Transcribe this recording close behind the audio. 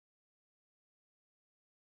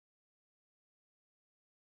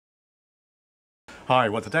Hi,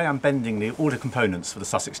 well today I'm bending all the components for the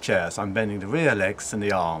Sussex chairs. I'm bending the rear legs and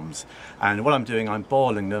the arms, and what I'm doing, I'm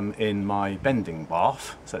boiling them in my bending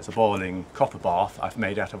bath. So it's a boiling copper bath I've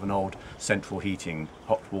made out of an old central heating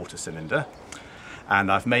hot water cylinder,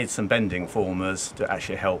 and I've made some bending formers to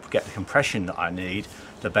actually help get the compression that I need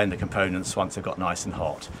to bend the components once they've got nice and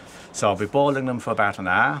hot. So I'll be boiling them for about an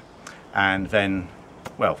hour, and then,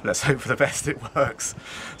 well, let's hope for the best it works.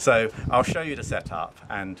 So I'll show you the setup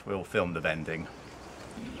and we'll film the bending.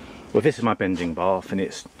 Well, this is my bending bath, and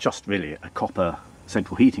it's just really a copper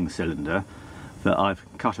central heating cylinder that I've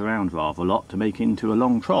cut around rather a lot to make into a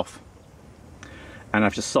long trough. And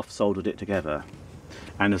I've just soft soldered it together.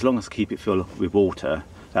 And as long as I keep it filled with water,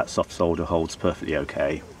 that soft solder holds perfectly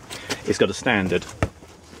okay. It's got a standard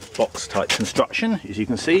box type construction, as you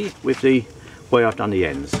can see, with the way I've done the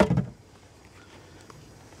ends.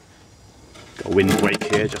 Got a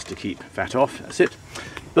windbreak here just to keep that off, that's it.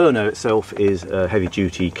 Burner itself is a heavy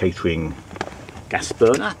duty catering gas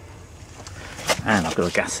burner, and I've got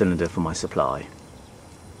a gas cylinder for my supply.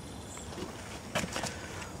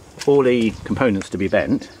 All the components to be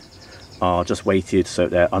bent are just weighted so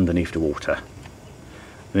they're underneath the water.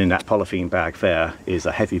 And in that polythene bag there is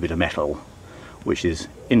a heavy bit of metal which is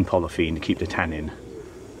in polythene to keep the tannin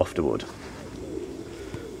off the wood.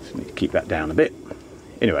 So need to keep that down a bit.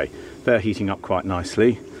 Anyway, they're heating up quite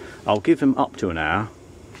nicely. I'll give them up to an hour,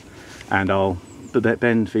 and I'll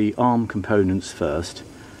bend the arm components first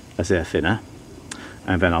as they're thinner,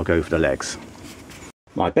 and then I'll go for the legs.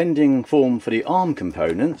 My bending form for the arm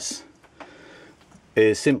components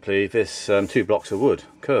is simply this 2 blocks of wood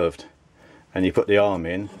curved, and you put the arm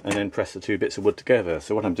in and then press the 2 bits of wood together.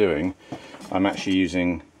 So what I'm doing, I'm actually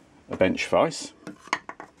using a bench vise.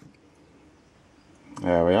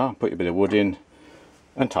 There we are, put your bit of wood in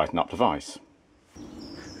and tighten up the vise.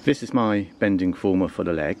 This is my bending former for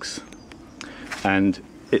the legs, and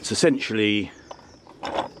it's essentially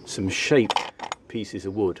some shaped pieces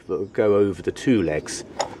of wood that will go over the 2 legs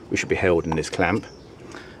which should be held in this clamp,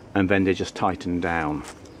 and then they just tighten down.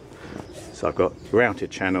 So I've got routed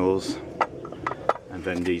channels and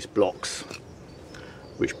then these blocks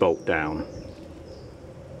which bolt down.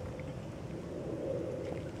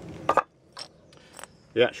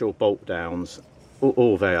 The actual bolt downs,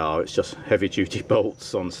 all they are, it's just heavy duty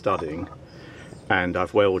bolts on studding, and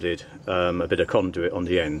I've welded a bit of conduit on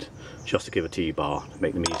the end just to give a T-bar to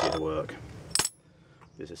make them easier to work.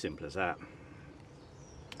 It's as simple as that.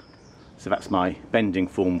 So that's my bending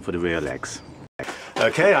form for the rear legs.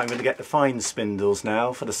 Okay, I'm going to get the fine spindles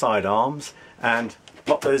now for the side arms and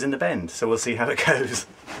lock those in the bend, so we'll see how it goes.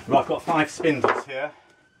 Well, I've got 5 spindles here,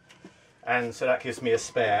 and so that gives me a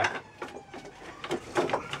spare.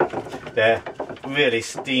 They're really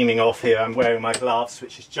steaming off here. I'm wearing my gloves,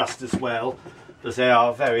 which is just as well, because they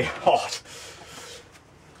are very hot.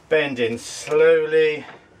 Bend in slowly,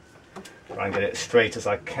 try and get it as straight as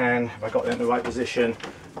I can. Have I got it in the right position?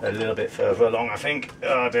 A little bit further along, I think.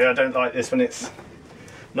 Oh dear, I don't like this when it's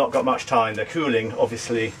not got much time. They're cooling,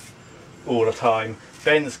 obviously, all the time.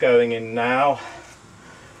 Bend's going in now.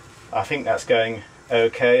 I think that's going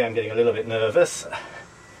okay. I'm getting a little bit nervous.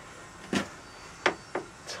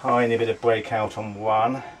 Tiny bit of breakout on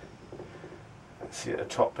one. Let's see at the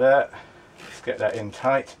top there. Let's get that in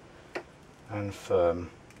tight and firm.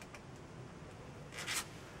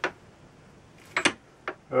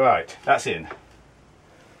 Right, that's in.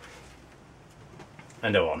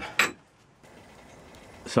 And on.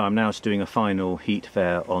 So I'm now just doing a final heat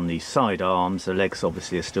there on the side arms. The legs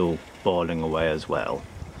obviously are still boiling away as well.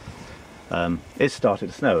 It's started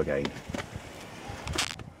to snow again.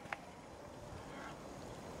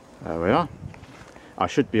 There we are. I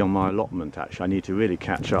should be on my allotment actually. I need to really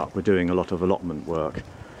catch up. We're doing a lot of allotment work,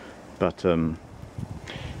 but I'm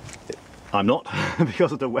not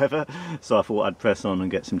because of the weather, so I thought I'd press on and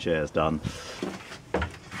get some chairs done.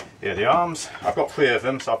 Here are the arms. I've got 3 of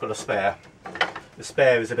them, so I've got a spare. The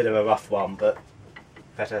spare is a bit of a rough one, but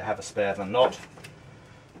better have a spare than not.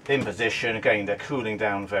 In position, again they're cooling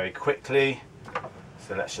down very quickly,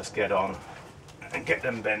 so let's just get on and get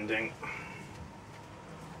them bending.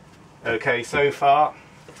 Okay, so far,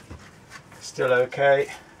 still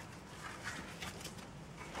okay.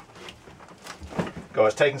 God,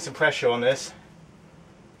 it's taking some pressure on this.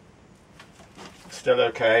 Still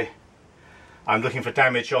okay. I'm looking for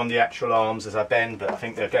damage on the actual arms as I bend, but I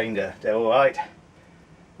think they're all right.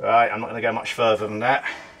 Right, I'm not going to go much further than that.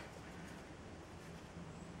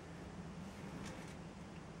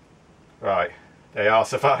 Right, they are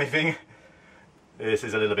surviving. This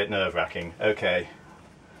is a little bit nerve-wracking. Okay.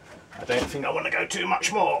 I don't think I want to go too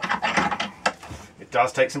much more. It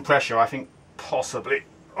does take some pressure, I think, possibly.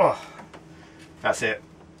 Oh, That's it.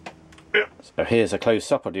 So here's a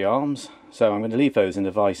close-up of the arms. So I'm going to leave those in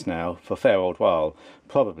the vise now for a fair old while,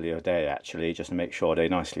 probably a day actually, just to make sure they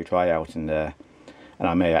nicely dry out in there. And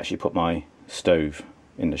I may actually put my stove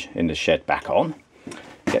in the shed back on,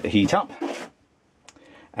 get the heat up.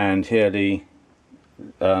 And here are the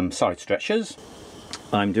side stretchers.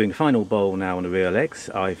 I'm doing the final bowl now on the rear legs.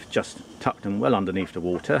 I've just tucked them well underneath the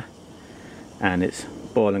water and it's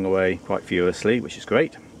boiling away quite furiously, which is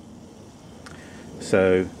great.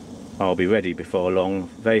 So I'll be ready before long.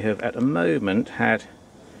 They have at the moment had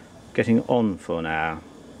getting on for an hour.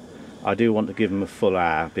 I do want to give them a full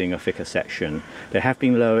hour, being a thicker section. They have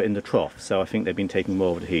been lower in the trough, so I think they've been taking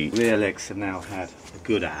more of the heat. Rear legs have now had a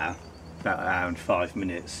good hour, about an hour and 5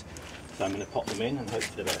 minutes. So I'm going to pop them in and hope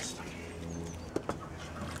for the best.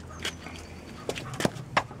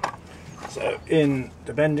 So in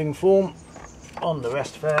the bending form, on the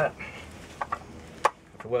rest there.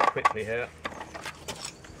 Have to work quickly here.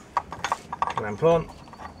 Clamp on,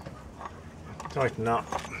 tighten up.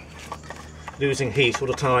 Losing heat all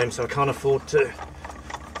the time, so I can't afford to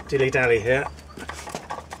dilly-dally here.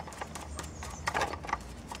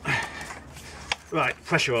 Right,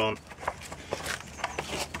 pressure on.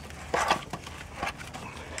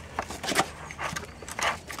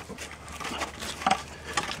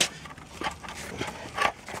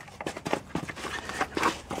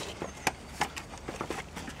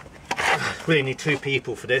 Really need 2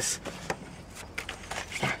 people for this.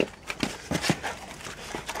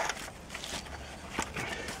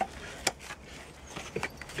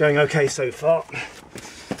 Going okay so far.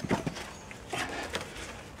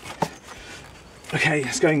 Okay,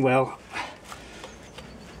 it's going well.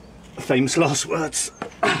 Famous last words.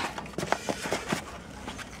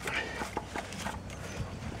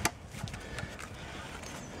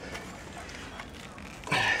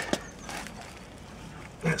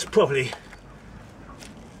 That's probably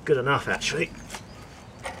good enough actually.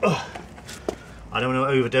 Oh, I don't want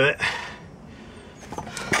to overdo it.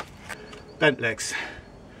 Bent legs.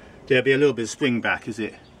 There'll be a little bit of spring back as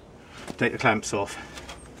it take the clamps off,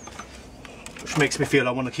 which makes me feel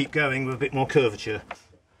I want to keep going with a bit more curvature.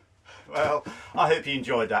 Well, I hope you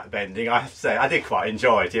enjoyed that bending. I have to say, I did quite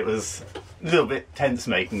enjoy it. It was a little bit tense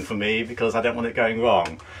making for me because I don't want it going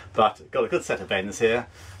wrong, but got a good set of bends here,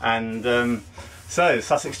 and so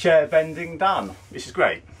Sussex chair bending done, which is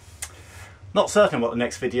great. Not certain what the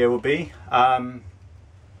next video will be.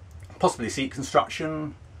 Possibly seat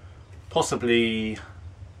construction, possibly,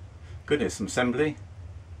 goodness, some assembly.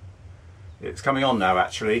 It's coming on now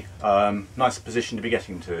actually. Nice position to be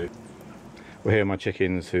getting to. Well, here are my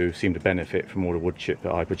chickens who seem to benefit from all the wood chip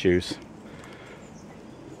that I produce.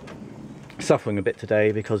 Suffering a bit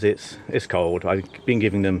today because it's cold. I've been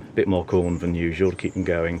giving them a bit more corn than usual to keep them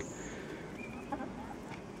going.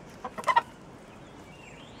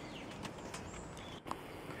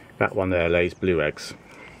 That one there lays blue eggs.